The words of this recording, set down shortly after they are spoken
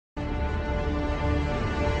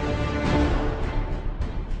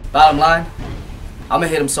Bottom line, I'm gonna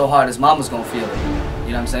hit him so hard his mama's gonna feel it.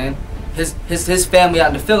 You know what I'm saying? His family out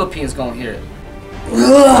in the Philippines gonna hear it.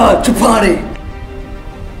 Ugh, Trapani!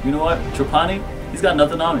 You know what? Trapani, he's got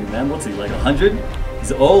nothing on me, man. What's he, like 100?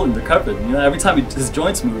 He's old and decrepit. You know, every time his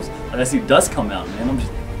joints moves, like I see dust come out, man.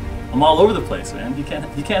 I'm all over the place, man. He can't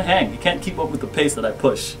hang. He can't keep up with the pace that I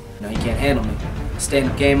push. You know, he can't handle me. Stay in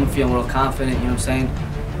the game, I'm feeling real confident, you know what I'm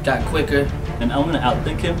saying? Gotten quicker. And I'm gonna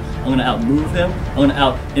outthink him, I'm gonna outmove him, I'm gonna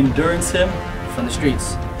out-endurance him. From the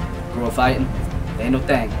streets. Grew up fighting, ain't no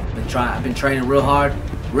thing. I've been training real hard,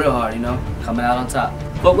 you know, coming out on top.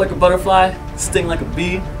 Float like a butterfly, sting like a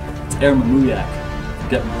bee, it's Air Mamuyac.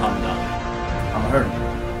 Forget Muhammad Ali. I'ma hurt him.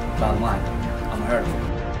 Bottom line, I'ma hurt him.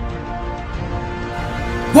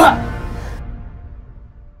 What?